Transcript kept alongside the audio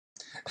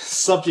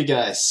Sup you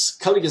guys,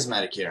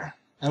 Cosmatic here,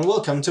 and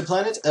welcome to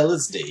Planet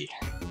LSD,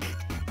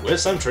 with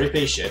some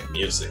trippy shit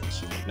music.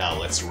 Now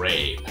let's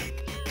rave.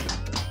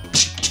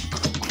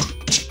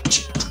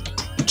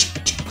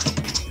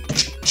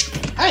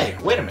 Hey,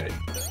 wait a minute.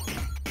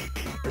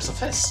 There's a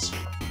fist.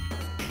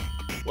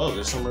 Well,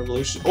 there's some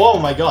revolution. Oh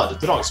my god,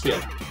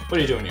 Dragspel. What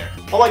are you doing here?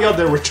 Oh my god,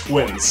 they were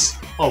twins.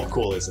 How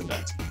cool isn't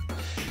that?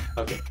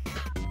 Okay.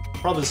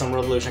 Probably some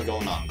revolution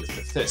going on with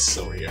the fists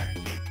over here.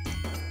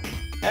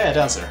 Hey, a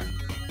dancer.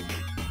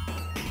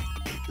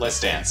 Let's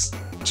dance.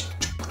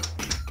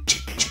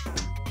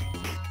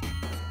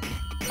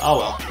 Oh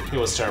well, he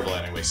was terrible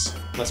anyways.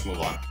 Let's move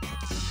on.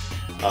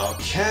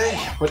 Okay,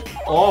 but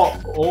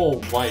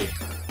oh my,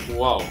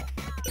 whoa,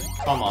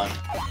 come on.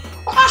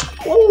 Ah,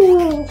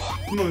 oh,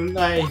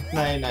 nej,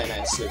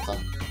 sluta.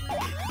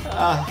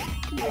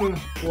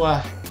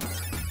 What?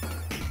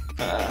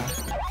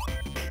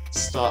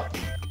 Stop.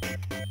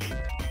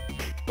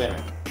 Wait a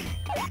minute.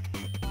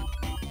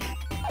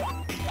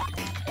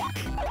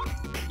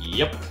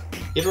 Yep,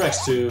 it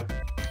reacts to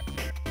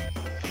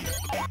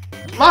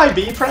my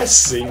B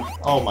pressing.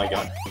 Oh my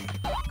god.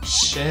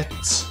 Shit.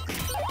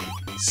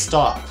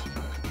 Stop.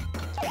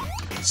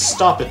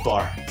 Stop it,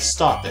 Bar.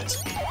 Stop it.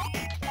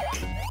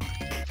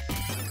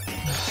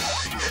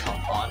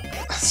 Come on.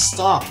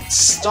 Stop.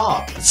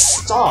 Stop.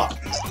 Stop.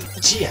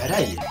 Ge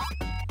dig.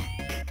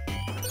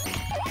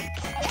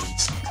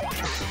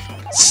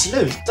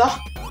 Sluta.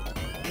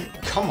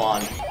 Come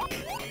on.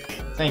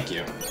 Thank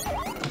you.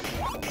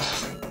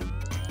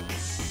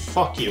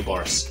 Fuck you,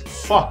 Bars.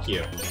 Fuck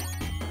you.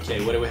 Okay,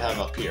 what do we have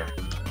up here?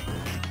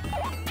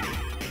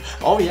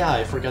 Oh yeah,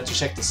 I forgot to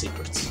check the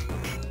secrets.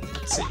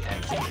 Let's see,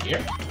 anything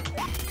here?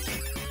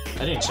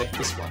 I didn't check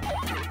this one.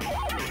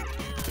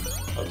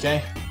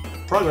 Okay,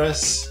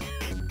 progress.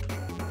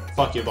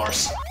 Fuck you,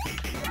 Bars.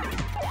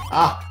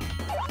 Ah!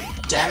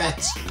 Damn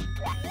it!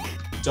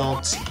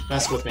 Don't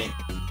mess with me.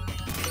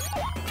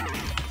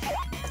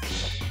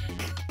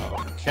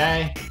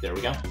 Okay, there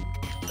we go.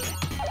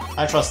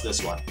 I trust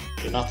this one,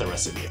 but not the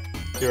rest of you.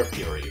 You're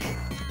pure evil.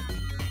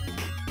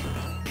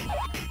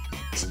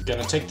 It's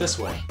gonna take this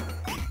way.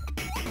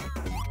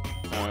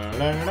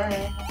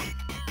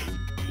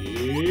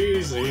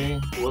 Easy.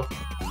 Whoop.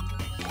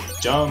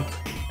 Jump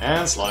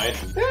and slide.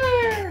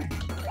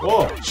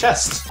 Oh,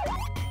 chest.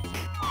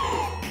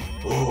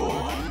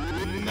 Oh,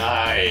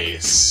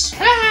 nice.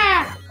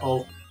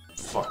 Oh,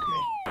 fuck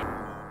me.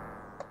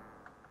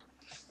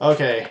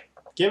 Okay,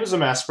 give me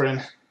some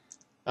aspirin.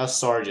 A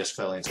star just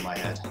fell into my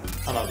head.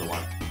 Another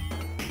one.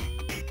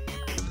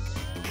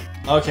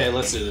 Okay,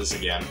 let's do this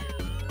again.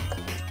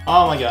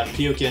 Oh my god,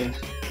 puking.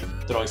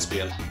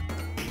 Dragspel.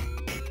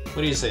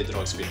 What do you say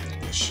Dragspel in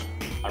English?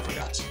 I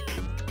forgot.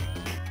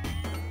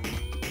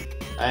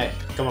 Hey,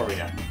 come over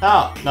here.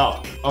 Oh,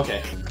 no.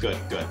 Okay, good,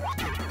 good.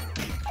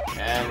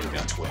 And we've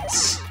got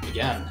twins.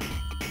 Again.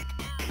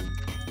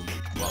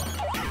 Well,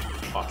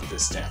 fuck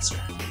this dancer.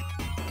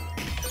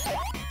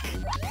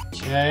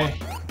 Okay.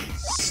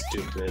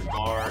 Stupid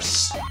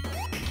Bars.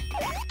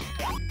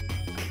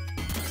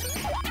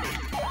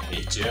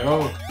 Hate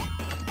you.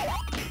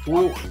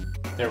 Ooh.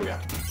 There we go.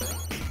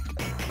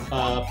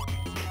 Up.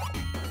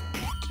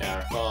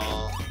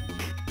 Careful.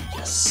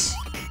 Yes.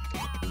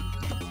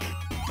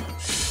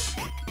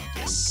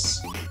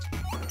 Yes.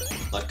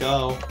 Let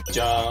go.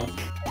 Jump.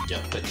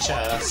 Get the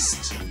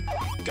chest.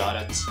 Got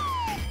it.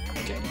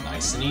 Okay,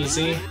 nice and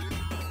easy.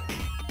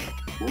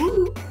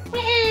 Woo.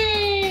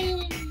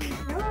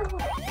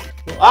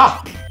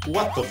 Ah!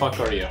 What the fuck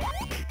are you?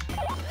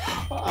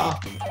 Ah.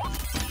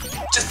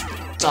 Just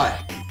die.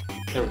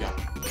 There we go.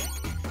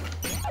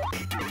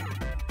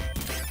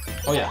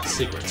 Oh yeah,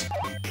 secret.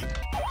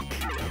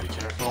 Gotta be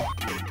careful.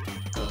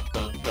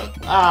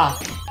 Ah!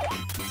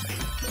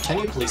 Can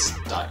you please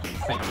die?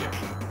 Thank you.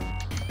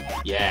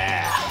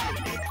 Yeah!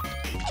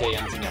 Okay,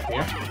 anything up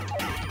here?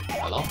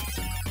 Hello?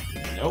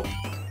 Nope.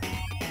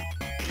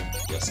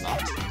 Guess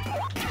not.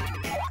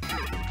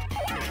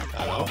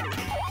 Hello?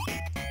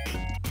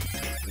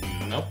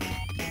 Nope.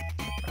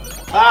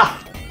 Ah!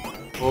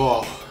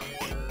 Oh,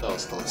 that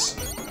was close.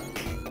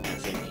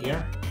 Anything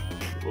here?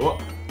 Oh,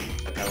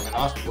 apparently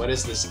not. What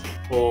is this?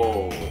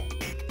 Oh.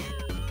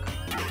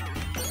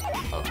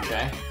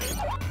 Okay.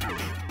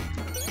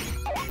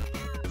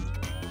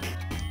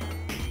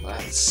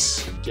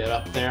 Let's get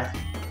up there.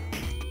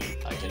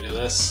 I can do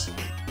this.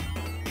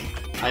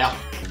 Hiya.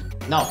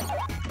 No.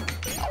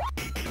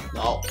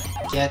 No.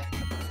 Get.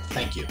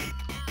 Thank you.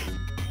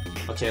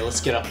 Okay, let's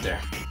get up there.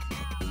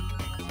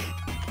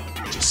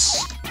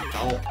 Just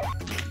no.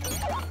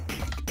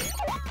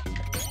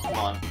 Come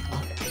on.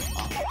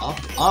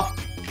 Up.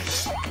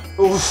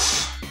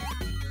 Oof.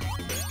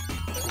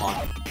 Come on.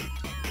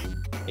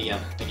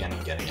 Again.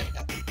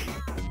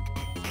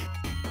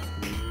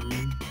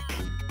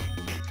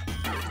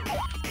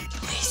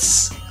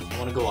 Please. I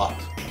want to go up.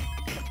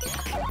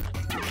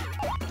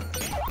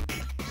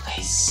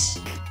 Please.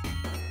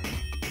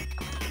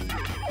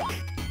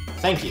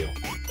 Thank you.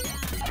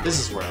 This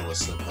is where I was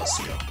supposed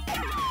to go.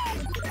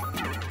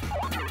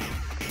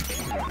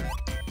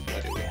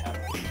 What do we have?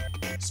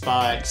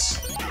 Spikes.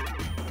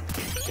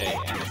 Okay,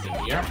 anything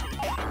here?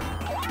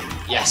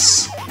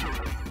 Yes!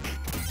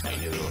 I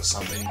knew there was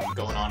something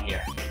going on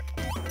here.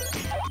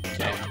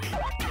 Okay.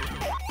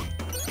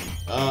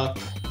 Up,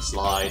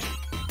 slide,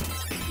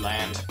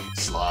 land,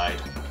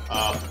 slide,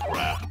 up,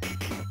 grab,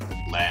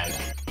 land,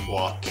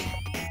 walk,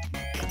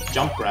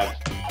 jump, grab,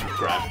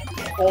 grab.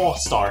 Oh,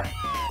 star.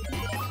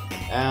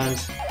 And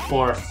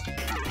fourth.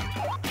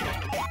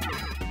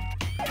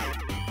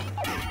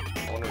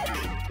 I wonder,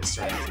 is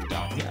there anything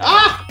down here?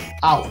 Ah!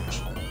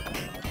 Ouch!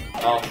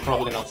 Oh,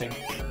 probably nothing.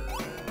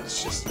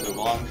 Let's just move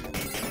on.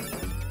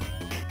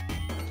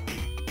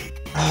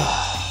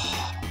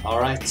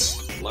 Alright,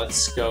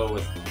 let's go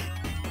with...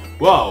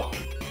 Whoa!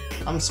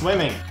 I'm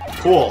swimming!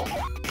 Cool!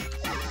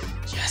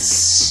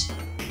 Yes!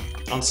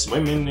 I'm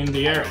swimming in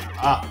the air!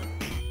 Ah!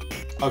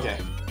 Okay.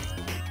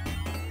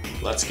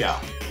 Let's go.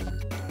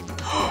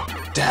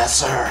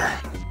 Dancer!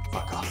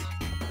 Fuck off.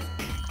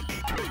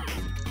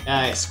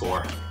 I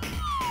score.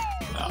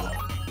 No.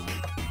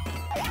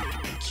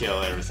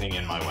 Kill everything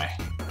in my way.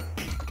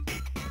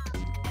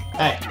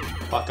 Hey!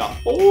 Fuck off.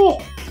 Oh!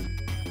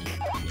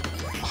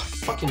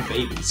 Fucking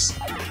babies.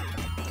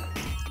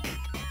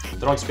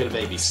 Dragspel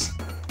babies.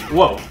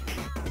 Whoa!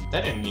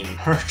 That didn't even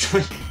hurt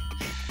me.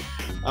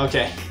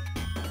 Okay.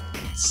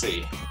 Let's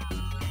see.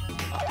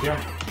 Up here.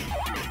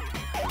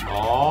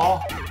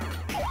 Oh.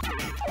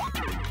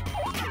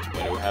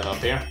 What do we have up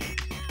here?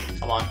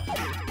 Come on.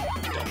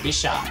 Don't be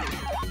shy.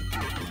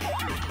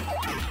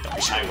 Don't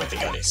be shy with the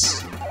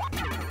goodies.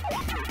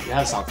 You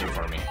have something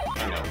for me.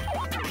 I know.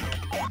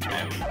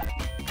 And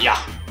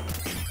yeah.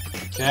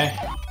 Okay.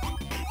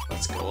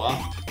 Let's go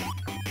up.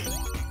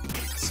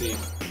 Let's see.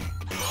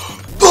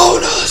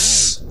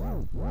 Bonus!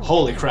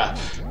 Holy crap.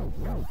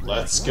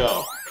 Let's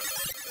go.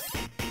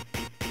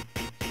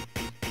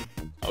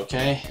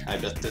 Okay, I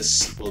bet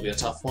this will be a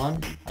tough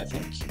one, I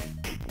think.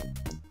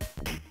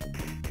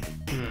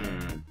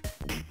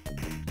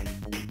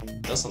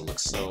 Doesn't look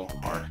so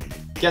hard.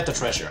 Get the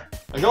treasure.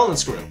 A golden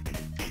screw.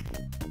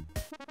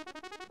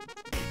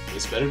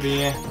 This better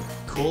be a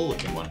cool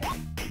looking one.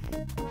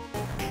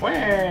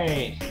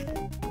 Way!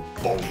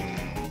 Boom!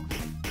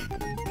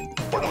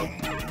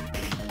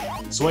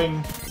 Boom!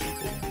 Swing!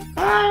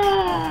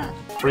 Ah!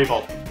 Free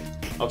fall.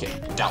 Okay,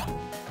 down.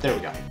 There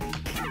we go.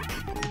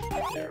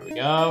 There we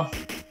go.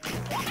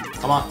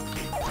 Come on.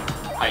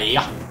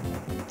 Hiya!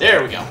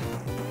 There we go.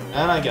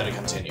 And I gotta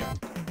continue.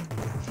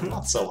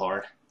 Not so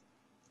hard.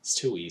 It's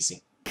too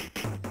easy.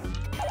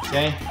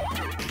 Okay.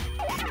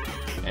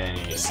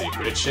 Any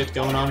secret shit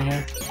going on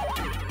here?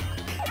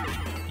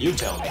 You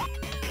tell me.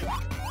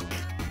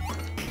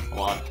 Come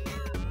on.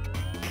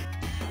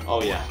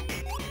 Oh yeah.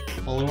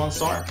 Only one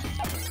star.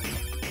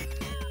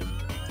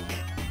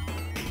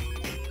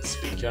 Let's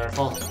be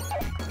careful.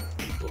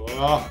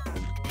 Whoa.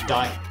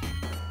 Die.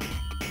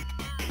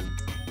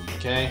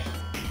 Okay.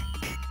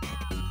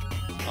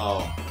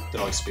 Oh,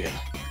 Dragspel.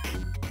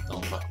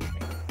 Don't fuck with me.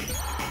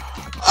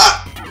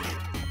 Ah!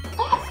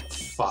 Oh,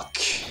 fuck.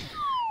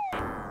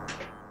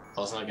 I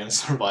was not gonna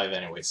survive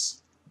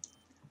anyways.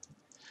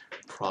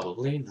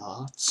 Probably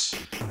not.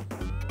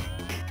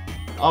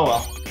 Oh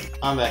well,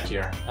 I'm back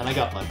here, and I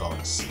got my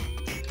bonus.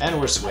 And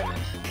we're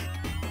swimming.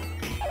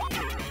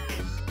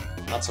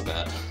 Not so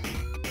bad.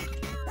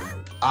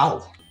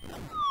 Ow!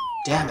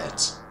 Damn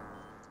it!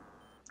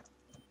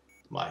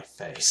 My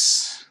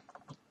face.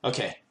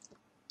 Okay.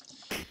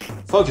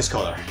 Focus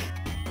color.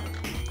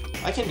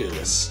 I can do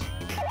this.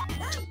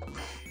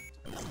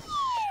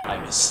 I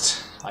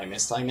missed. I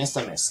missed, I missed,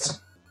 I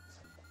missed.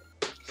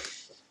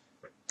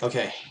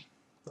 Okay.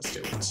 Let's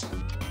do it.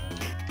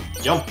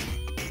 Jump!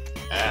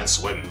 And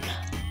swim.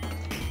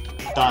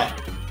 Die.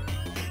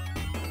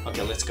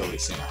 Okay, let's go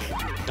easy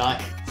now.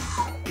 Die.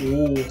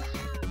 Ooh.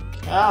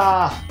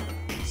 Ah!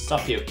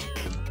 Stop puke.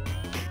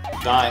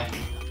 Die.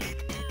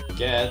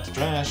 Get the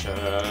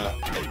treasure.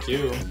 Thank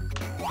you.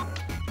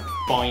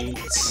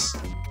 Points.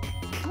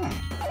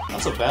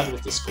 Not so bad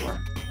with the score.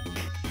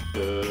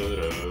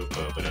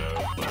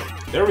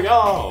 There we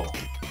go!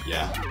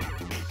 Yeah.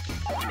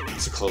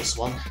 It's a close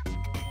one.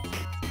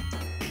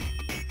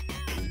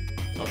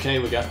 Okay,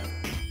 we got...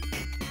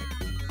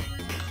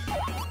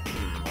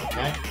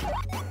 Okay.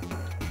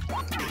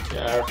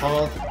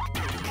 Careful.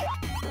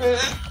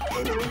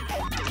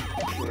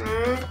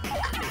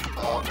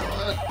 Oh,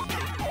 God.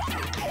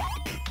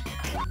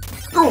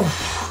 Oof.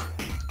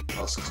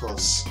 That was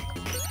close.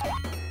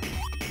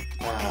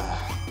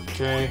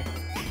 Okay.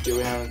 Do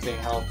we have anything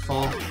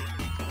helpful?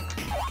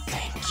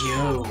 Thank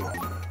you.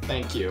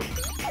 Thank you.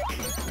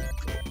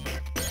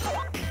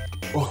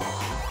 Oh.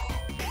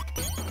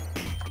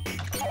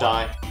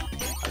 Die.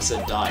 I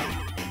said die.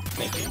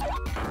 Thank you.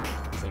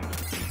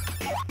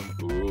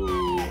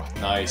 Ooh,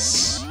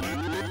 nice.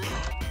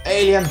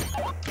 Alien!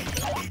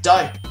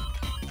 Die!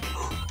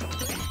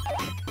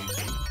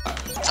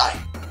 Die!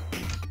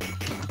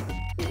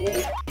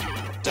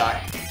 Die.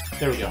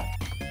 There we go.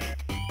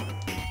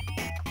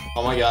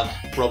 Oh my god,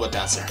 robot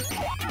dancer.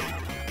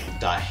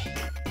 Die.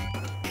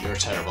 You're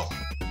terrible.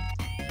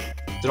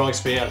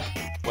 Dragspel,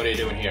 what are you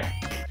doing here?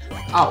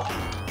 Ow!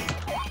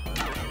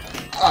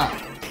 Ah!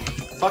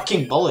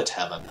 Fucking bullet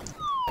heaven.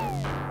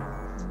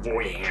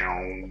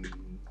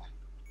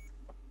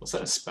 Was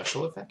that a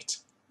special effect?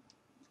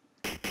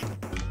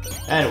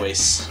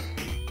 Anyways.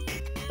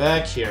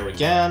 Back here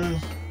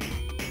again.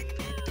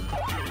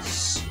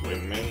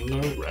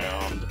 Swimming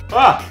around.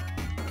 Ah!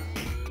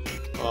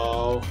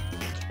 Oh,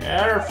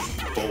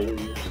 careful.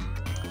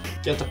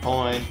 Get the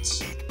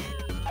point.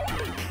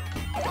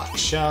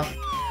 Gotcha.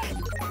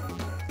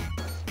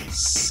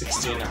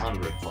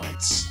 1,600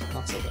 points.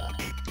 Not so bad.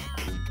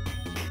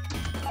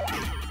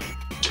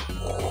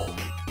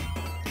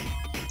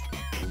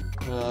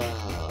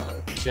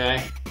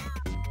 Okay.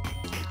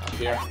 Up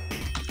here.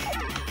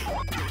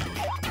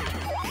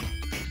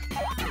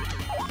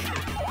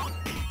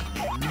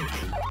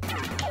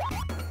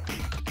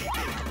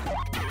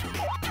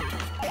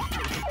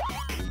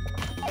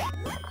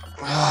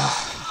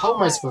 How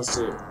am I supposed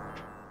to...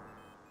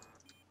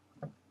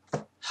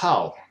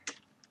 How?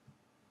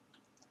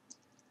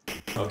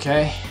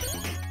 Okay.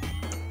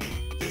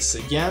 This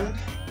again.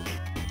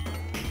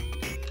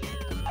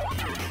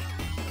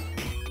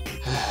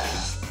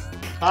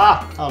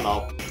 Ah! Oh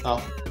no.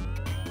 Oh.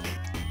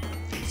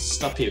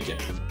 Stop puking.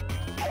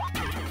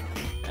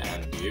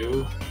 And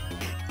you...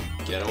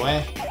 Get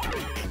away.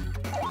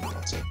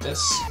 I'll take this.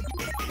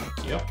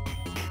 Thank you.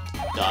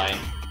 Die.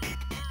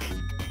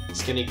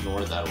 Just gonna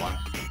ignore that one.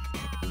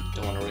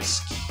 Don't want to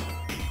risk.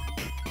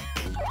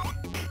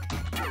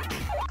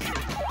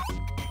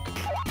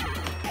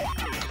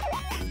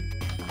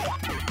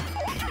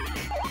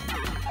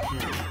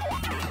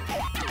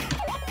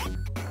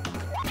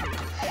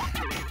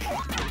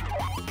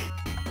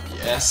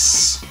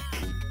 Yes.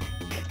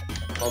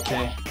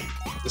 Okay.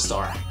 The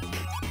star.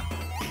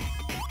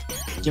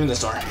 Give me the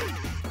star.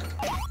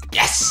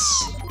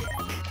 Yes!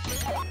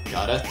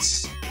 Got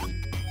it.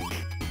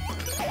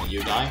 And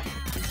you die.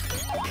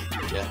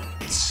 Get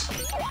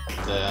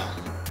the...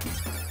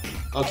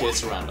 Okay,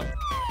 it's random.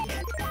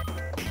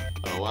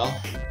 Oh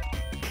well.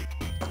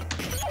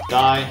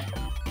 Die.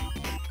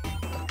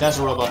 That's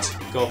a robot.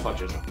 Go fuck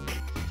yourself.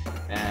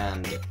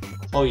 And...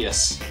 Oh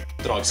yes.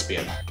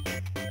 Dragspel.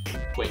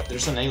 Wait,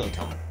 there's an alien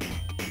coming.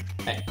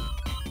 Hey,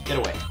 get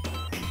away.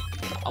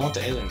 I want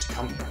the alien to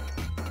come here.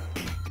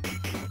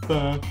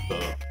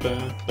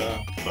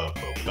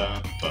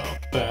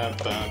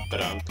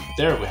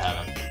 There we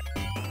have him.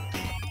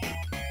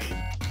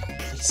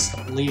 Please,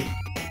 leave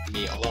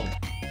me alone.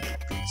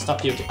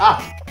 Stop puking.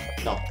 Ah!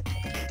 No.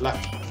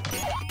 Left.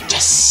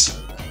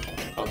 Yes!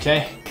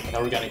 Okay,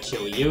 now we're gonna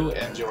kill you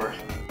and your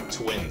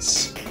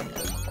twins.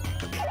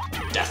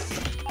 Death.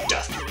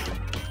 Death.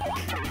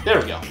 There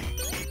we go.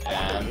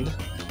 And...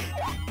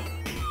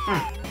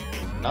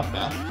 not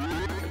bad,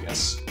 I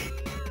guess.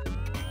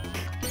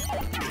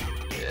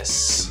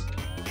 Yes.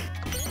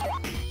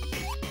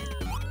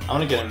 I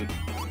wanna get him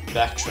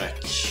backtrack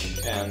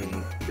and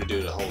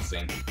redo the whole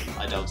thing.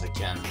 I doubt I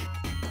can.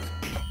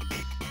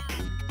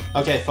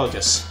 Okay,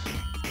 focus.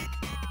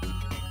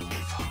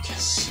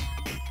 Focus.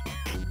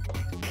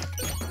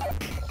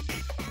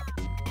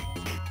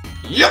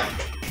 Yep!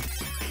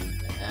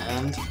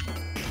 And...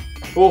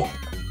 Oh!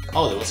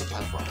 Oh, there was a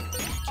platform.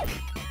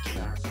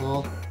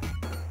 Careful.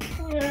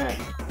 Yeah.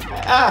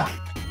 Ah!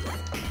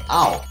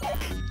 Ow!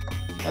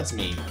 That's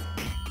mean.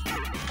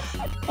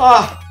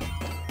 Ah!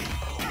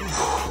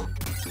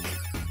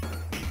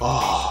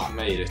 Oh,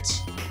 made it.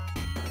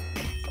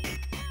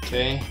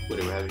 Okay, what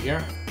do we have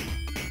here?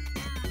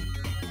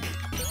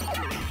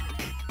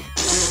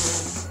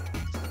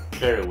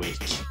 Very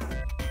weak.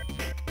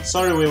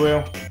 Sorry, Wee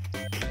Wee.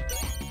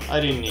 I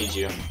didn't need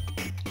you.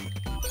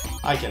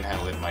 I can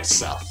handle it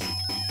myself.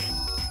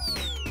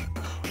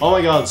 Oh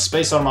my god,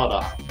 Space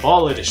Armada,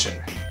 Ball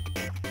Edition.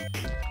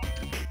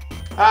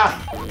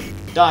 Ah!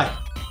 Die!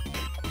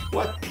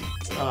 What?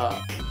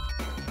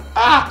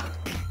 Ah!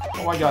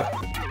 Oh my god.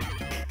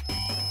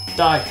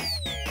 Die!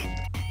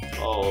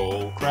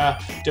 Oh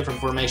crap, different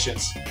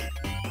formations.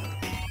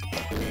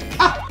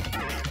 Ah!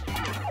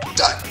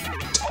 Die!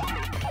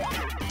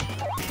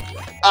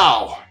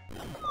 Ow!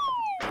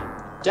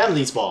 Damn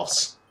these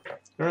balls.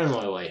 You're in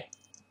my way.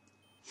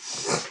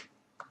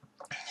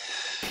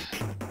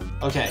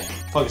 Okay,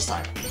 focus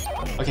time.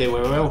 Okay,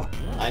 wait.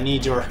 I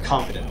need your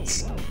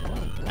confidence.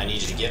 I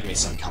need you to give me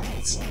some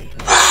confidence.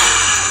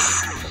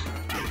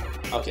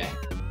 Okay.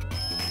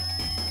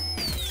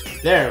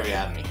 There we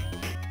have me.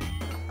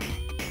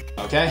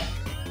 Okay.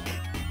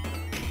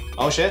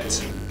 Oh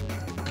shit.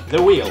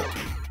 The wheel.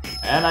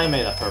 And I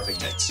made a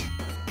perfect hit.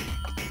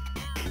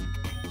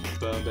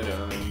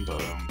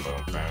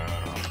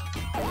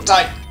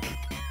 Die!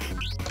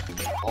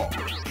 Oh.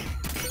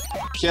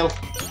 Kill.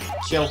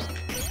 Kill.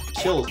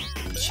 Kill.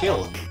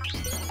 Kill.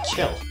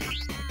 Kill.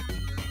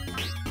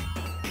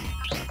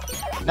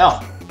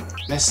 No!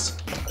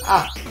 Missed.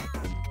 Ah!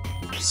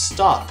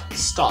 Stop.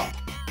 Stop.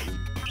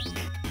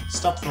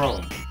 Stop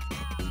throwing.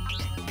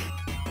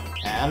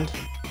 And...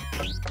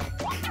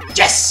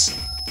 Yes!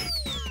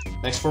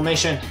 Next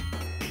formation.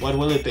 What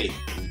will it be?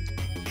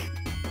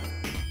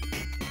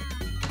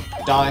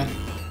 Die.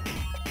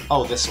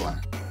 Oh, this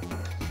one.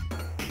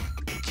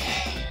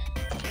 Okay.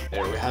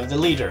 There we have the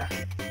leader.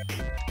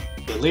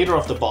 The leader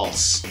of the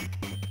balls.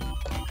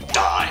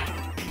 Die!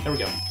 There we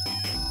go.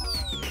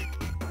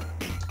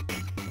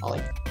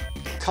 Ollie,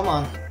 come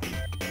on.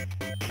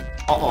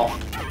 Uh-oh.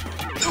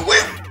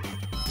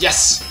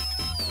 Yes!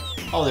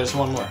 Oh, there's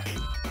one more.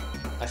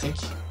 I think.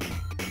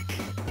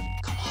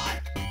 Come on.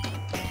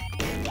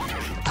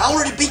 I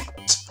already beat...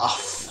 Oh,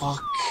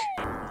 fuck.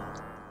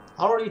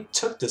 I already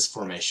took this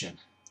formation.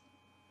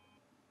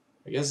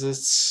 I guess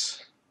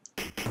it's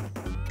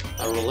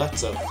a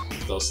roulette of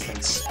those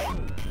things.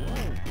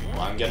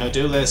 Well, I'm gonna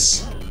do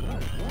this.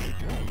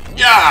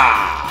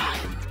 Yeah!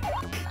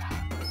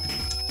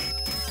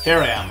 Here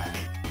I am.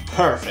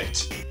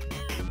 Perfect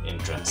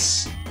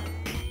entrance.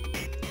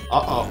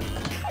 Uh-oh.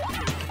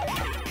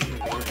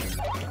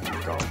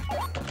 Go.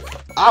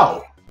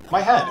 Ow!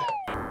 My head!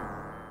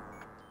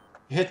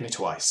 You hit me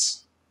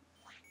twice.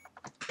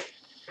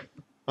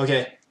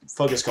 Okay,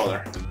 focus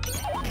color.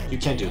 You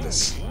can't do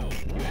this.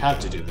 You have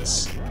to do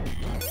this.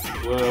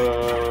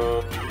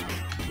 Whoa.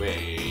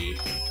 Wait.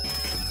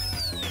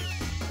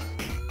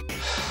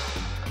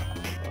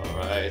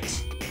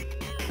 Alright.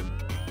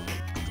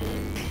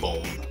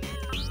 Boom.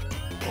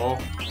 Oh.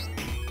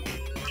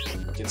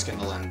 Okay, it's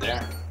gonna land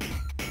there.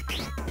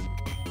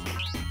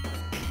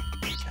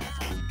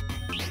 Careful.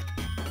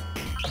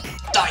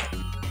 Die!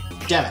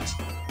 Damn it!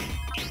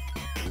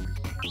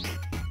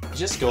 It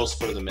just goes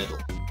for the middle.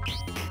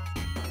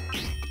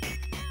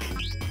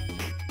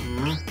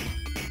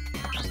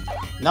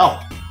 No!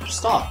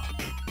 Stop!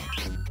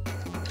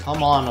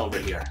 Come on over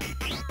here.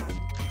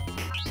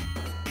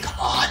 Come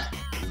on!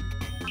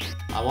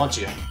 I want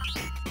you.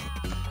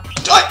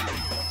 Die!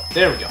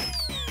 There we go.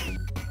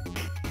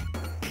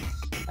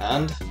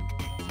 And...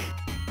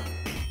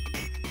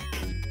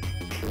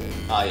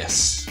 ah,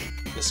 yes.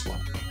 This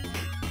one.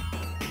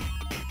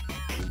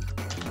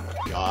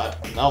 God.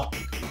 No.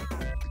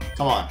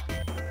 Come on.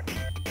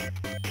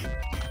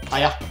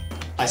 Hiya.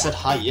 I said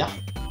hiya.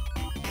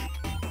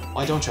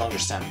 Why don't you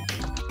understand me?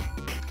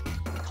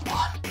 Come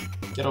on.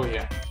 Get over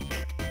here.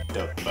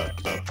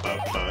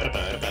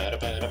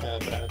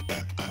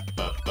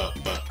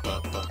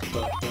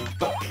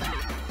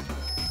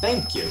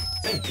 Thank you.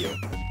 Thank you.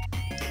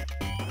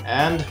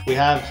 And we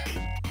have...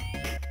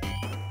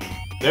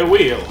 the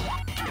wheel.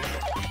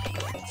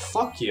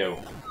 Fuck you.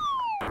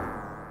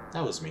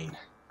 That was mean.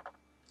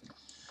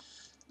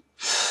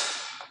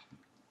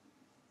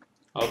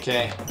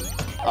 Okay.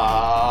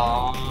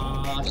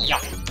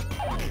 Yeah.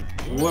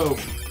 Whoa.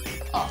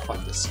 Ah,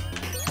 fuck this.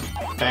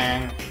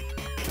 Bang.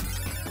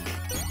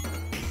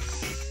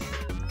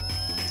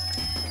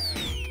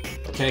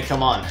 Okay,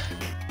 come on.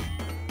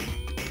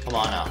 Come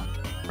on now.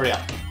 Hurry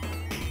up.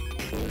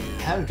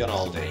 I haven't got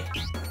all day.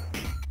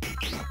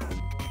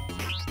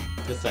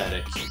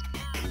 Pathetic.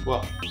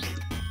 Whoa.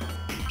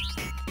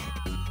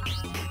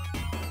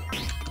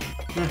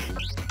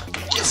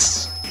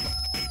 Yes!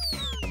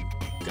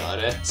 Got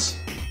it.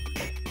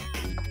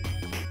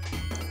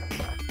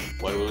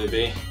 What will it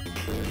be?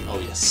 Oh,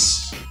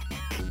 yes.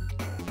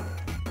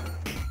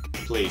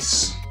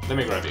 Please, let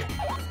me grab you.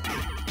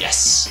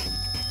 Yes!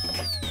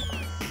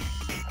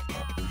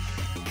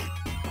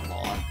 Come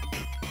on.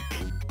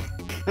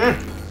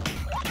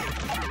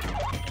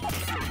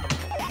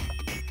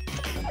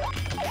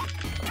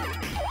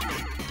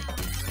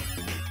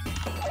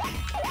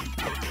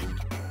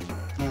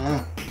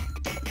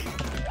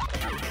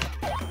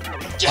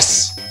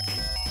 Yes!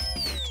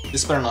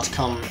 This better not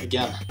come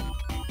again.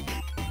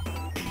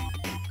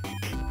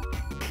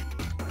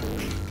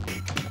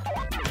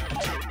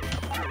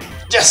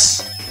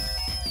 Yes!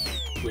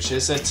 Which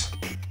is it?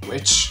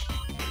 Which?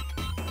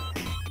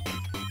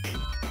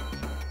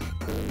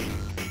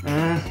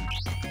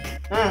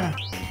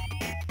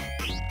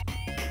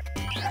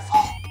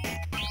 Careful.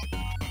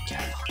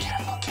 Careful,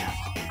 careful,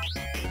 careful.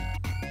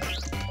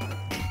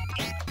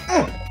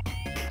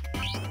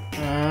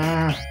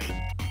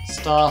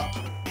 Stop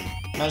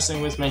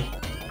messing with me.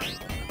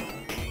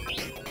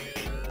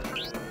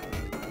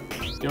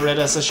 You're red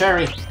as a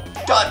cherry.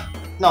 God!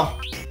 No.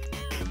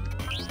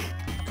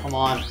 Come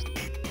on.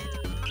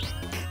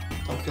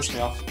 Don't piss me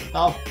off.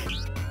 No.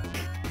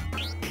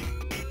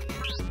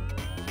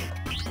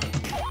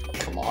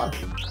 Come on.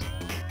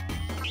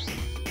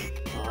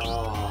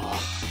 Oh.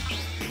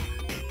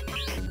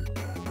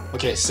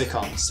 Okay, stay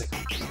calm, stay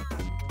calm.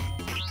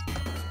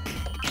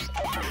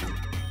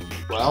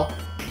 Well.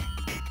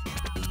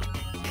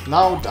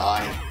 Now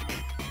die.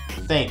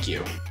 Thank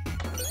you.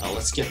 Now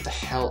let's get the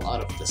hell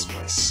out of this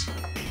place.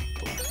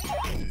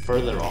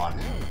 Further on.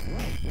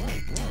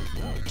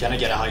 Can I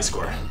get a high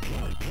score?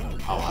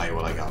 How high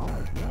will I go?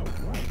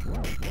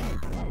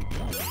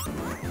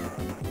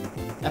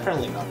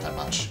 Apparently not that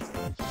much.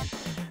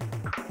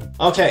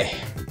 Okay,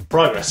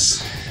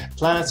 progress.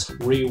 Planet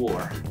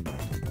Rewar.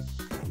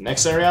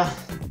 Next area,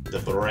 the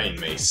Brain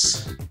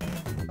Maze.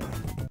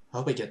 I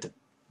hope I get the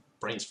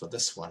brains for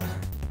this one.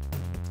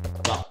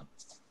 Well,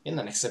 in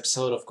the next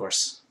episode, of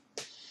course.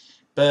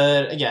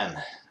 But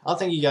again, I'll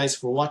thank you guys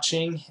for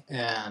watching,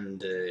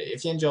 and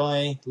if you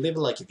enjoy, leave a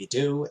like if you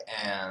do,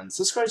 and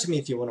subscribe to me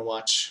if you want to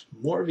watch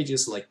more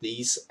videos like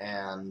these,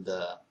 and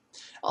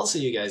I'll see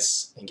you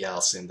guys and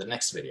gals in the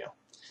next video.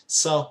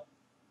 So,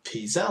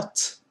 peace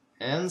out,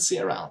 and see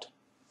you around.